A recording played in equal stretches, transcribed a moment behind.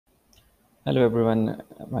Hello everyone,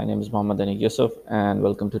 my name is Mohammad Ani Yusuf and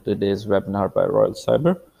welcome to today's webinar by Royal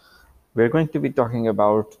Cyber. We're going to be talking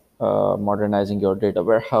about modernizing your data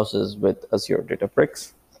warehouses with Azure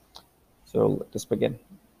Databricks. So let us begin.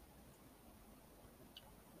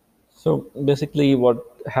 So basically what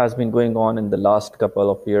has been going on in the last couple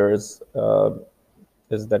of years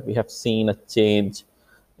is that we have seen a change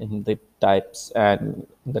in the types and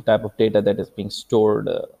the type of data that is being stored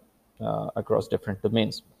across different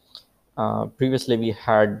domains. Previously, we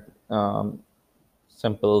had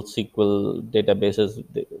simple SQL databases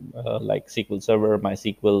like SQL Server,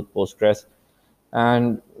 MySQL, Postgres,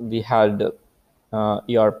 and we had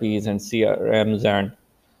ERPs and CRMs and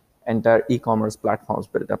entire e-commerce platforms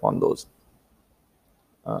built upon those.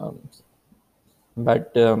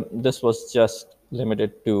 But this was just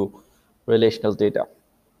limited to relational data.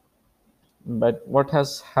 But what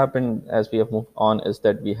has happened as we have moved on is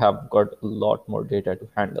that we have got a lot more data to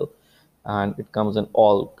handle, and it comes in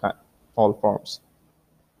all forms.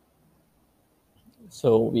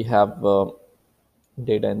 So we have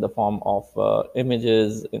data in the form of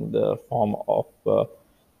images, in the form of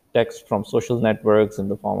text from social networks, in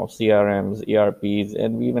the form of CRMs, ERPs,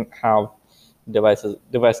 and we even have device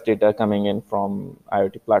data coming in from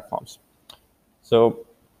IoT platforms. So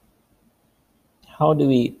how do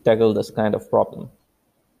we tackle this kind of problem?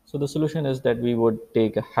 So the solution is that we would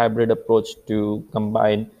take a hybrid approach to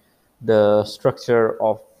combine the structure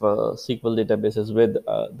of SQL databases with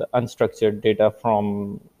the unstructured data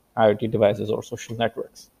from IoT devices or social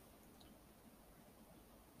networks.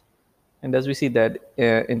 And as we see that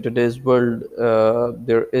in today's world,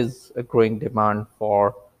 there is a growing demand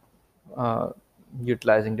for uh,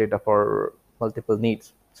 utilizing data for multiple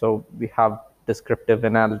needs. So we have descriptive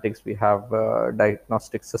analytics, we have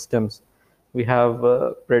diagnostic systems, we have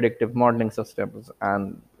predictive modeling systems,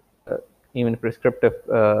 and uh, even prescriptive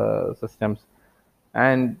systems,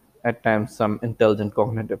 and at times some intelligent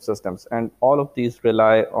cognitive systems. And all of these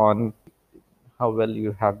rely on how well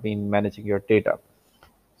you have been managing your data.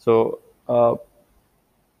 So uh,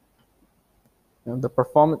 the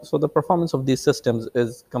performance of these systems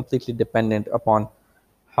is completely dependent upon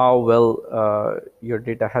how well your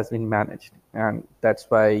data has been managed, and that's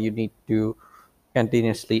why you need to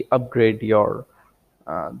continuously upgrade your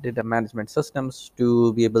data management systems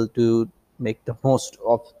to be able to make the most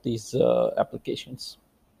of these applications.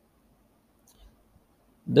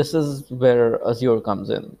 This is where Azure comes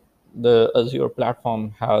in. The Azure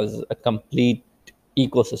platform has a complete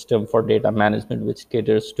ecosystem for data management, which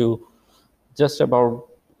caters to just about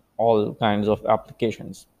all kinds of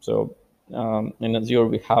applications. So in Azure,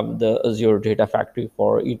 we have the Azure Data Factory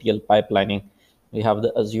for ETL pipelining. We have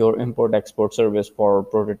the Azure Import Export service for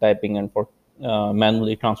prototyping and for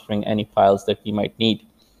manually transferring any files that we might need.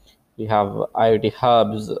 We have IoT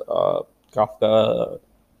hubs, Kafka,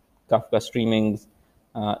 Kafka streamings,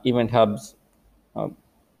 event hubs,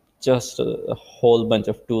 just a whole bunch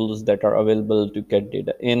of tools that are available to get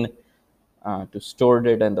data in, to store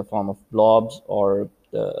data in the form of blobs or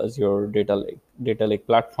the Azure data lake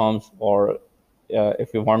platforms, or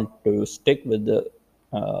if you want to stick with the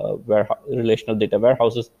relational data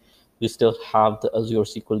warehouses, we still have the Azure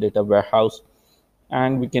SQL data warehouse,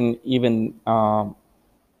 and we can even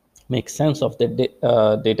make sense of the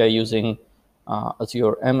data using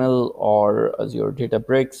Azure ML or Azure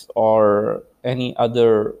Databricks or any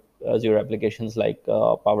other Azure applications like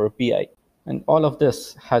Power BI. And all of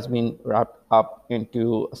this has been wrapped up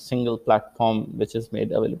into a single platform which is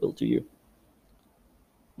made available to you.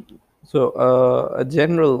 So, a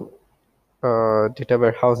general data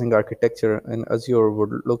warehousing architecture in Azure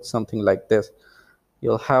would look something like this.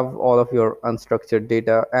 You'll have all of your unstructured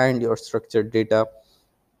data and your structured data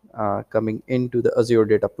coming into the Azure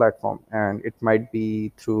Data Platform, and it might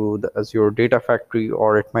be through the Azure Data Factory,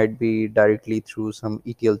 or it might be directly through some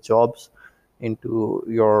ETL jobs into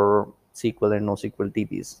your SQL and NoSQL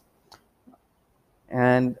DBs.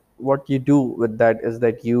 And what you do with that is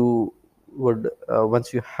that you would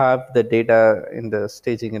once you have the data in the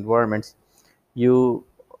staging environments, you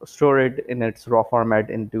store it in its raw format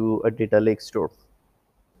into a data lake store.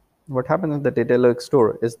 What happens in the data lake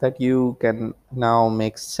store is that you can now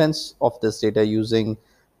make sense of this data using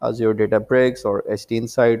Azure Databricks or HD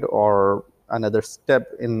Insight or another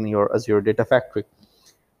step in your Azure Data Factory.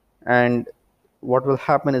 And what will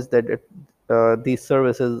happen is that these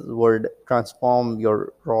services would transform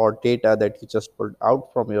your raw data that you just pulled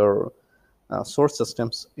out from your source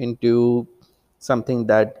systems into something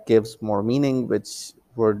that gives more meaning, which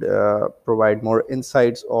would provide more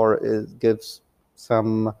insights, or gives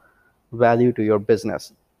some value to your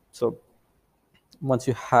business. So once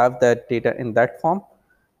you have that data in that form,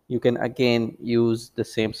 you can again use the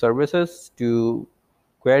same services to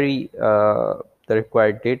query the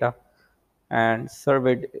required data and serve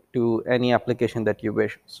it to any application that you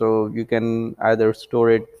wish. So you can either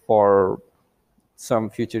store it for some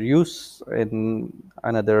future use in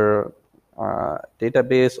another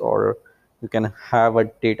database, or you can have a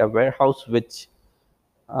data warehouse which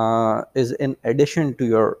is in addition to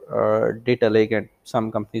your data lake. And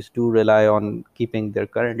some companies do rely on keeping their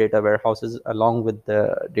current data warehouses along with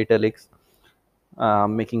the data lakes,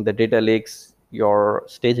 making the data lakes your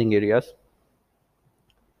staging areas.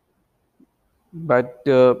 But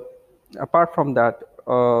apart from that,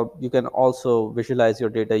 you can also visualize your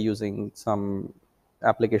data using some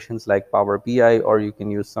applications like Power BI, or you can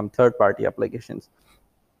use some third party applications.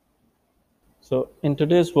 So in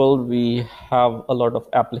today's world, we have a lot of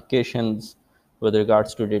applications with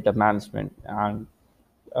regards to data management, and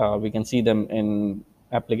we can see them in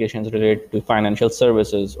applications related to financial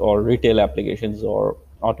services or retail applications or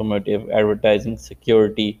automotive, advertising,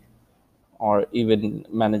 security, or even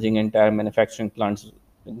managing entire manufacturing plants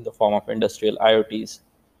in the form of industrial IoTs.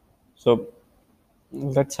 So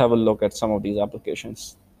let's have a look at some of these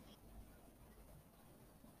applications.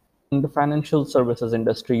 In the financial services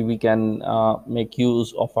industry, we can make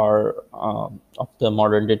use of our of the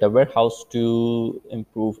modern data warehouse to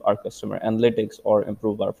improve our customer analytics or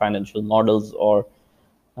improve our financial models, or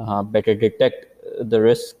better detect the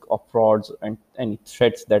risk of frauds and any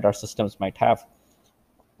threats that our systems might have,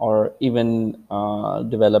 or even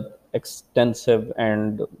develop extensive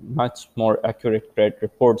and much more accurate credit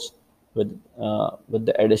reports with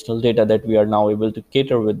the additional data that we are now able to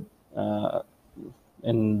cater with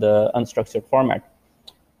in the unstructured format.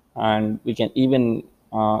 And we can even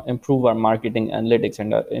improve our marketing analytics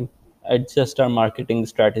and adjust our marketing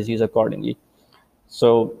strategies accordingly.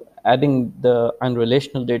 So adding the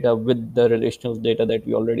unrelational data with the relational data that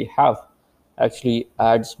we already have actually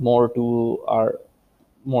adds more to our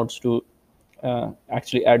modes to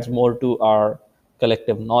actually adds more to our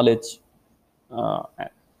collective knowledge. uh,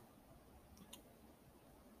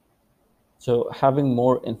 so having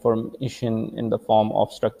more information in the form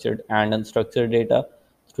of structured and unstructured data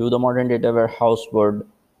through the modern data warehouse would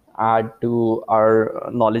add to our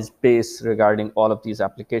knowledge base regarding all of these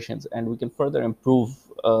applications, and we can further improve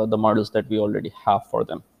the models that we already have for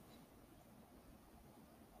them.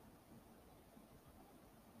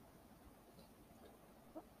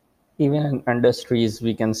 Even in industries,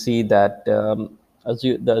 we can see that the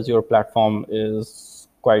Azure platform is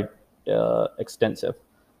quite extensive.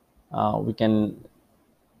 Uh, we can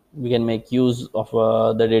we can make use of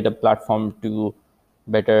the data platform to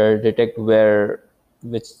better detect which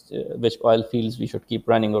oil fields we should keep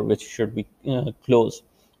running or which should be closed.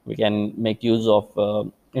 We can make use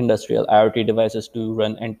of industrial IoT devices to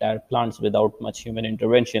run entire plants without much human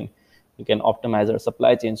intervention. We can optimize our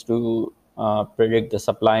supply chains to predict the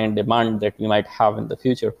supply and demand that we might have in the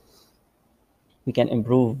future. We can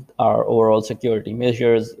improve our overall security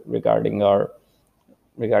measures regarding our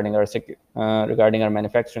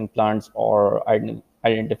manufacturing plants, or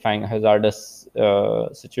identifying hazardous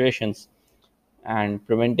situations and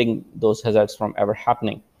preventing those hazards from ever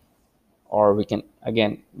happening. Or we can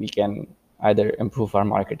either improve our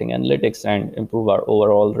marketing analytics and improve our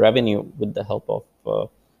overall revenue with the help of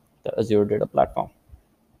the Azure data platform.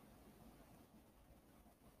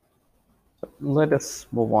 Let us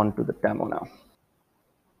move on to the demo now.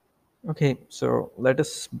 Okay, so let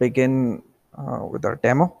us begin with our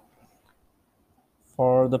demo.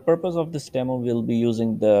 For the purpose of this demo, we'll be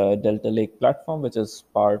using the Delta Lake platform, which is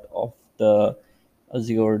part of the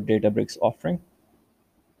Azure Databricks offering.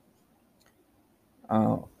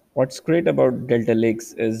 What's great about Delta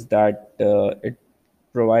Lakes is that it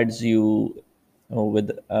provides you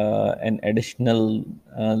with an additional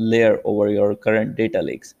layer over your current data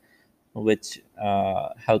lakes, which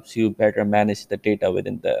helps you better manage the data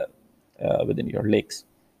within your lakes.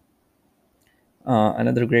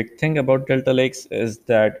 Another great thing about Delta Lakes is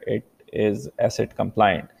that it is asset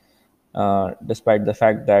compliant. Despite the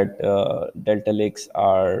fact that Delta Lakes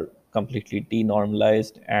are completely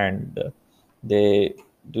denormalized, and they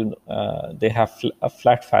have a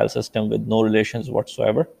flat file system with no relations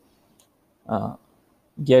whatsoever.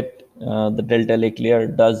 Yet the Delta Lake layer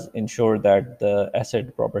does ensure that the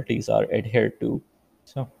asset properties are adhered to.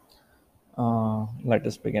 So let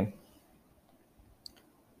us begin.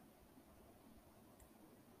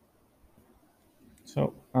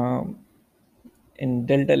 So in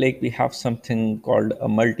Delta Lake, we have something called a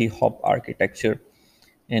multi-hop architecture,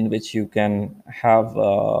 in which you can have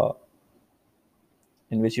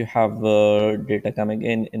data coming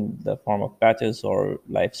in the form of patches or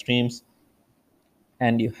live streams,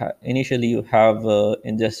 And initially you have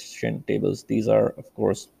ingestion tables. These are of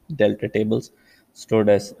course delta tables stored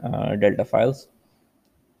as delta files,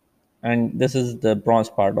 and this is the bronze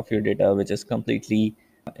part of your data, which is completely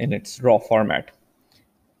in its raw format.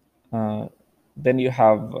 Then you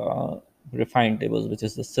have refined tables, which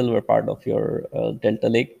is the silver part of your delta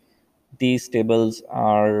lake. These tables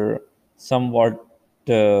are somewhat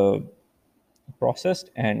uh, processed,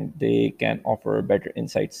 and they can offer better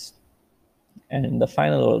insights. And the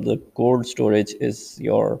final, or the cold storage, is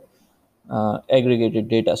your aggregated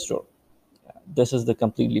data store. This is the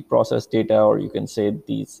completely processed data, or you can say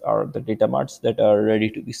these are the data marts that are ready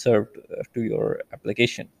to be served to your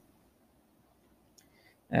application.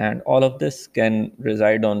 And all of this can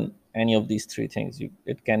reside on any of these three things.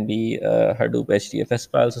 It can be a Hadoop HDFS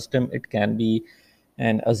file system.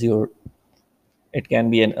 An Azure it can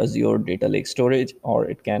be an Azure Data Lake storage, or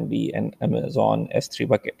it can be an Amazon S3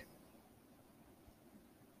 bucket.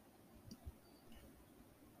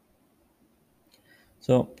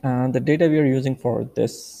 So the data we are using for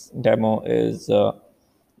this demo is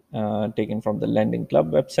taken from the Lending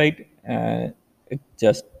Club website. It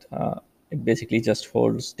just it basically just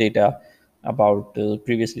holds data about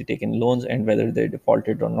previously taken loans and whether they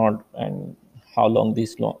defaulted or not, and how long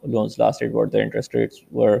these loans lasted, what the interest rates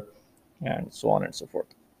were, and so on and so forth.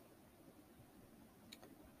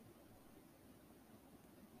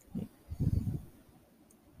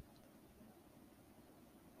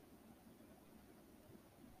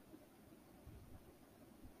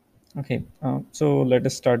 Okay, so let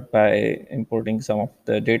us start by importing some of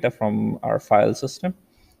the data from our file system.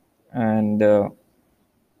 And the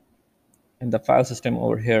file system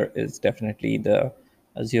over here is definitely the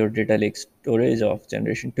Azure Data Lake storage of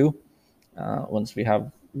generation 2. Once we have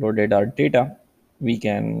loaded our data, we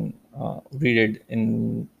can read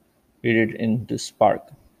it into Spark.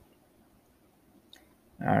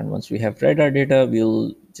 And once we have read our data,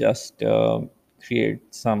 we'll just create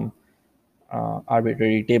some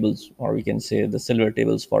arbitrary tables, or we can say the silver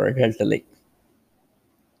tables for a Delta Lake.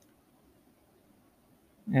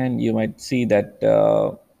 And you might see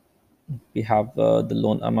that we have the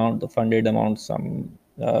loan amount, the funded amount,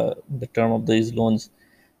 the term of these loans,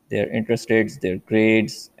 their interest rates, their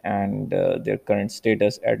grades, and their current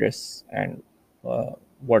status, address, and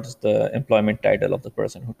what's the employment title of the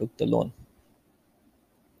person who took the loan.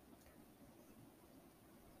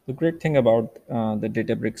 The great thing about the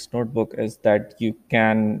Databricks notebook is that you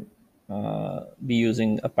can be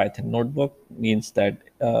using a Python notebook. Means that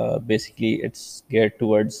basically it's geared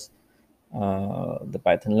towards the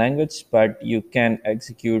Python language, but you can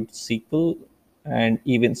execute SQL and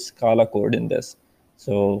even Scala code in this.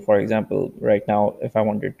 So, for example, right now, if I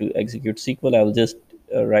wanted to execute SQL, I'll just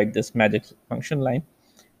write this magic function line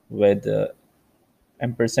with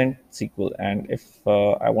ampersand SQL. And if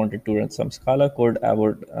I wanted to run some Scala code, I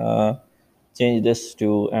would change this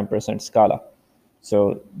to ampersand Scala.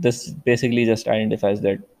 So this basically just identifies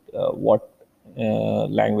that what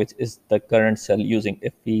language is the current cell using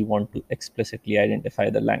if we want to explicitly identify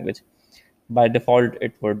the language. By default,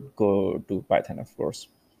 it would go to Python, of course.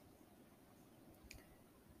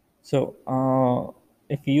 So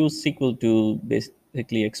if we use SQL to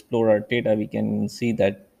basically explore our data, we can see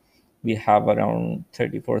that we have around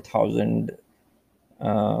 34,000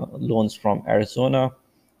 loans from Arizona,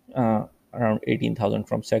 around 18,000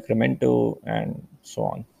 from Sacramento, and so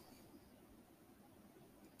on.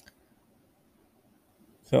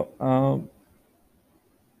 So,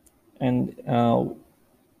 and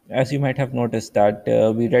as you might have noticed that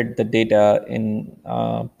we read the data in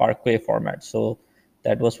Parquet format. So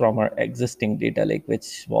that was from our existing data lake,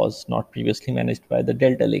 which was not previously managed by the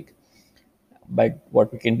Delta Lake. But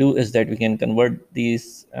what we can do is that we can convert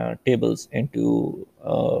these tables into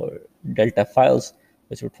Delta files,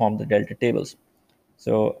 which would form the Delta tables.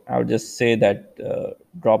 So I would just say that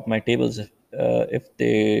drop my tables if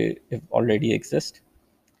they if already exist,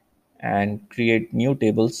 and create new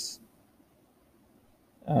tables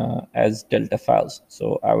as Delta files.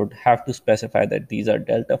 So I would have to specify that these are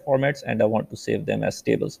Delta formats and I want to save them as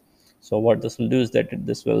tables. So what this will do is that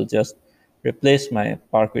this will just replace my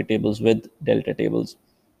Parquet tables with Delta tables,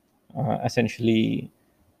 essentially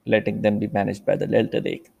letting them be managed by the Delta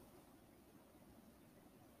Lake.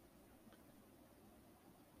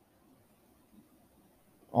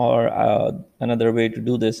 Or another way to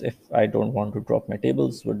do this, if I don't want to drop my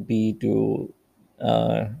tables, would be to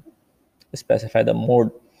uh, specify the mode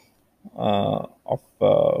of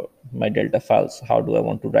my Delta files. How do I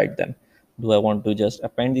want to write them? Do I want to just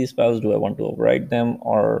append these files? Do I want to overwrite them?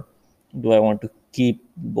 Or do I want to keep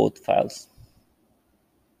both files?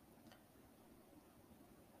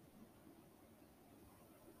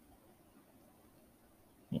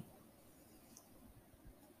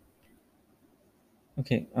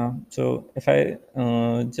 Okay, so if I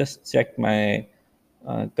just check my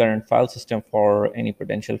current file system for any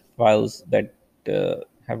potential files that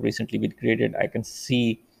have recently been created, I can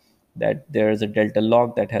see that there is a delta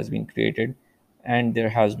log that has been created, and there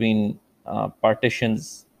has been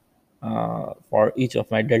partitions for each of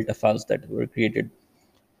my delta files that were created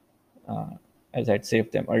as I'd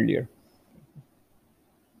saved them earlier.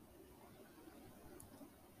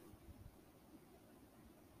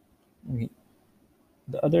 Okay.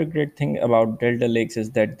 The other great thing about Delta Lakes is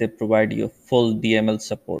that they provide you full DML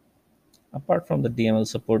support. Apart from the DML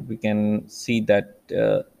support, we can see that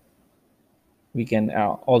we can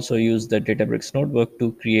also use the Databricks notebook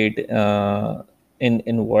to create in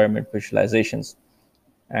environment visualizations,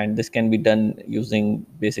 and this can be done using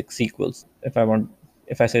basic SQLs.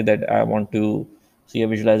 If I say that I want to see a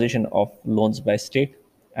visualization of loans by state,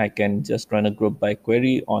 I can just run a group by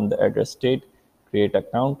query on the address state, create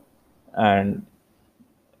account, and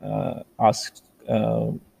ask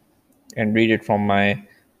and read it from my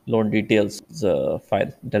loan details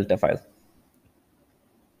file, Delta file.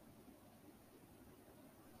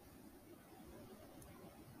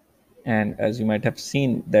 And as you might have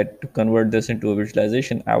seen, that to convert this into a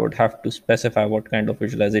visualization, I would have to specify what kind of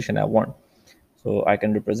visualization I want. So I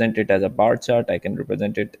can represent it as a bar chart, I can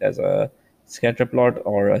represent it as a scatter plot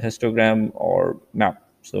or a histogram or map.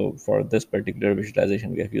 So for this particular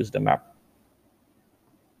visualization, we have used a map.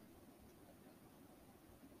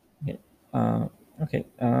 Yeah. Okay,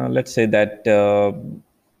 let's say that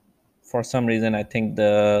for some reason I think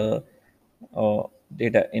the uh,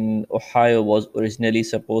 data in Ohio was originally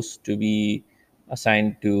supposed to be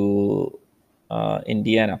assigned to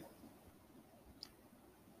Indiana.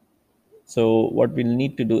 So what we'll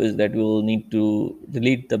need to do is that we'll need to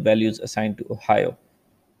delete the values assigned to Ohio.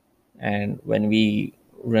 And when we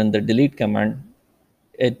run the delete command,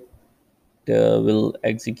 it will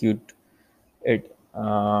execute it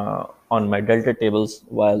on my delta tables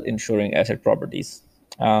while ensuring asset properties.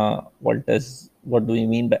 What do we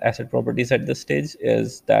mean by asset properties at this stage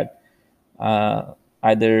is that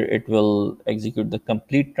either it will execute the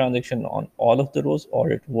complete transaction on all of the rows,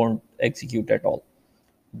 or it won't execute at all.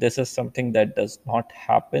 This is something that does not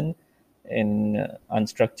happen in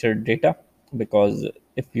unstructured data, because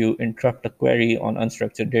if you interrupt a query on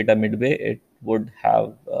unstructured data midway, it would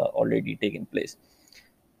have already taken place.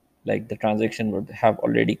 Like the transaction would have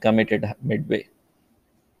already committed midway.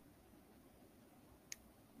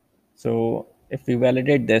 So if we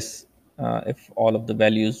validate this, if all of the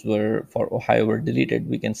values were for Ohio were deleted,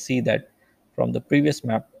 we can see that from the previous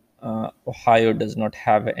map, Ohio does not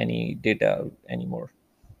have any data anymore.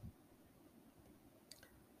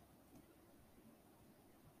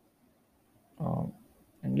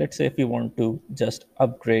 And let's say if we want to just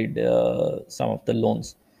upgrade some of the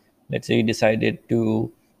loans, let's say you decided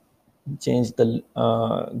to change the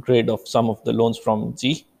grade of some of the loans from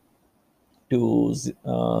G to Z.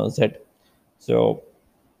 So,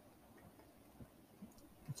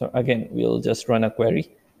 so again, we'll just run a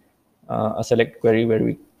query, a select query where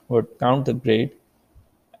we would count the grade,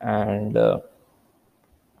 and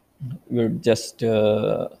we would just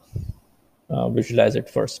visualize it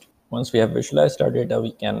first. Once we have visualized our data,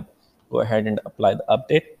 we can go ahead and apply the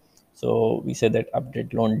update. So we say that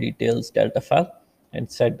update loan details delta file and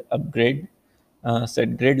set grade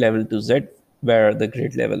level to Z, where the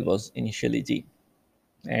grade level was initially G.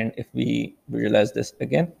 And if we visualize this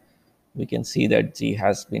again, we can see that G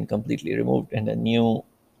has been completely removed and a new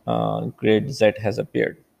grade Z has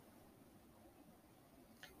appeared.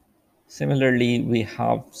 Similarly, we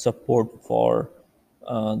have support for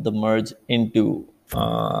the merge into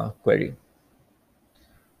query.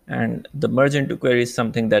 And the merge into query is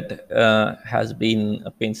something that has been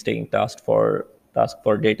a painstaking task for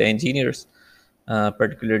data engineers,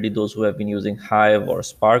 particularly those who have been using Hive or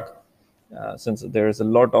Spark, since there is a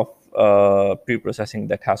lot of pre-processing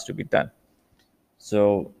that has to be done.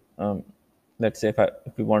 So let's say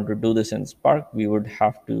if we want to do this in Spark, we would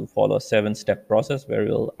have to follow a 7-step process where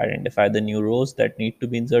we'll identify the new rows that need to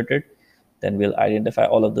be inserted. Then we'll identify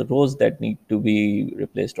all of the rows that need to be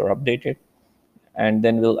replaced or updated. And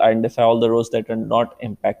then we'll identify all the rows that are not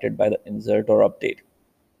impacted by the insert or update.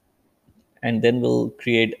 And then we'll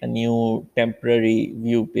create a new temporary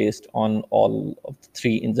view based on all of the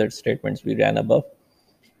 3 insert statements we ran above.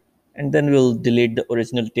 And then we'll delete the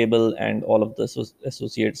original table and all of the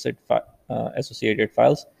associated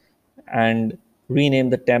files, and rename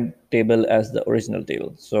the temp table as the original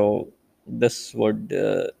table. So this would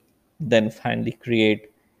then finally create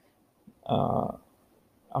our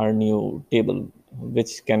new table,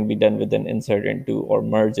 which can be done with an insert into or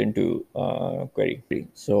merge into query.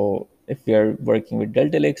 So If we are working with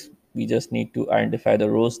Datalakes, we just need to identify the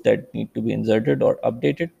rows that need to be inserted or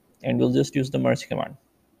updated, and we'll just use the merge command.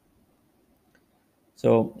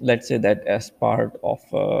 So let's say that as part of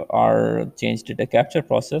our change data capture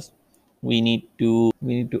process, we need to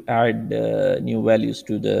add new values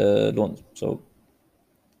to the loans. So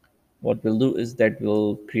what we'll do is that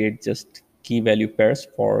we'll create just key value pairs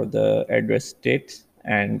for the address, state,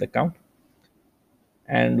 and the count,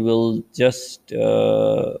 and we'll just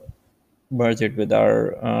merge it with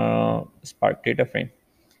our Spark data frame.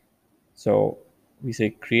 So we say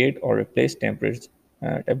create or replace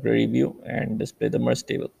temporary view and display the merge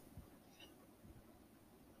table.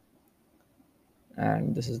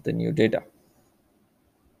 And this is the new data.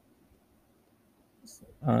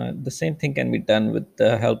 The same thing can be done with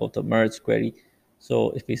the help of the merge query.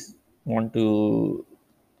 So if we want to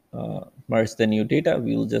merge the new data,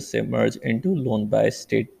 we will just say merge into loan by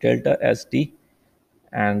state delta as D,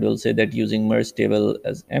 and we'll say that using merge table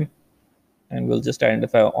as M, and we'll just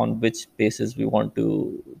identify on which basis we want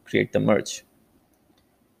to create the merge.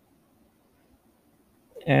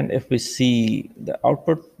 And if we see the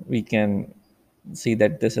output, we can see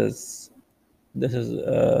that this is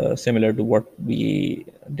similar to what we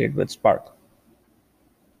did with Spark.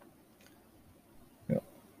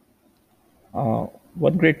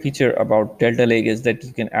 One great feature about Delta Lake is that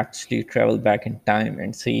you can actually travel back in time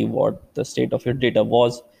and see what the state of your data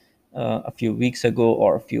was a few weeks ago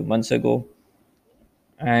or a few months ago.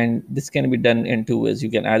 And this can be done in two ways. You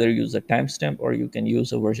can either use a timestamp or you can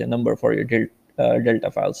use a version number for your Delta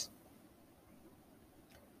files.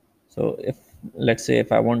 So if, let's say,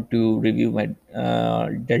 if I want to review my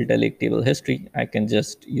Delta Lake table history, I can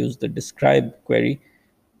just use the describe query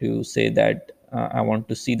to say that I want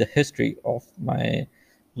to see the history of my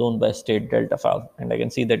loan by state Delta file. And I can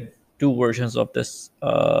see that two versions of this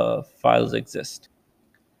files exist.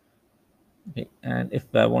 Okay. And if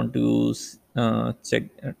I want to check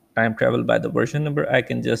time travel by the version number, I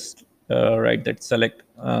can just write that select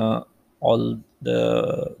all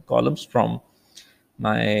the columns from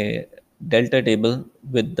my delta table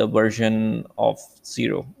with the version of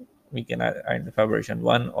 0. We can identify version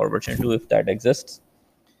 1 or version 2 if that exists,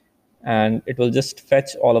 and it will just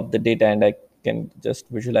fetch all of the data, and I can just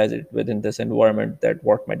visualize it within this environment, that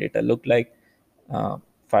what my data looked like uh,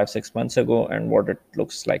 5-6 months ago and what it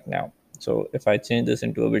looks like now. So if I change this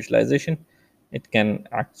into a visualization, it can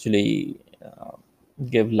actually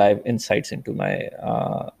give live insights into my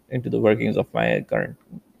into the workings of my current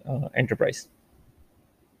enterprise.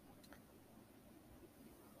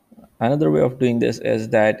 Another way of doing this is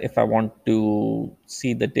that if I want to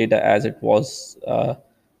see the data as it was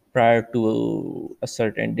prior to a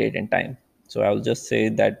certain date and time, so I'll just say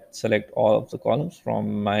that select all of the columns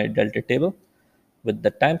from my Delta table with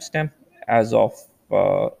the timestamp as of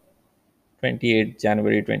 28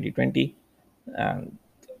 January 2020, and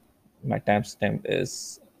my timestamp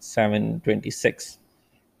is 726.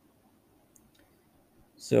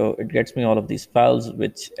 So it gets me all of these files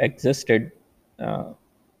which existed. Uh,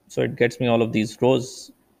 so it gets me all of these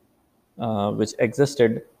rows which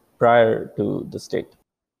existed prior to the state.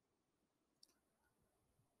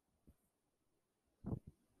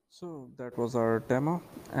 So that was our demo,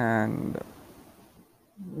 and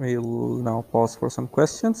we'll now pause for some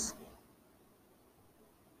questions.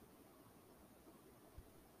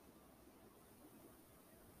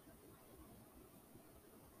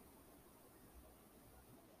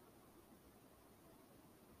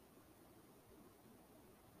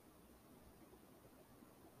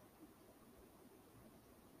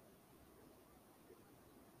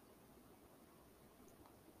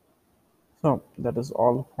 So that is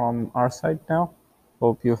all from our side now.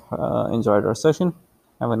 Hope you enjoyed our session.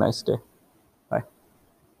 Have a nice day.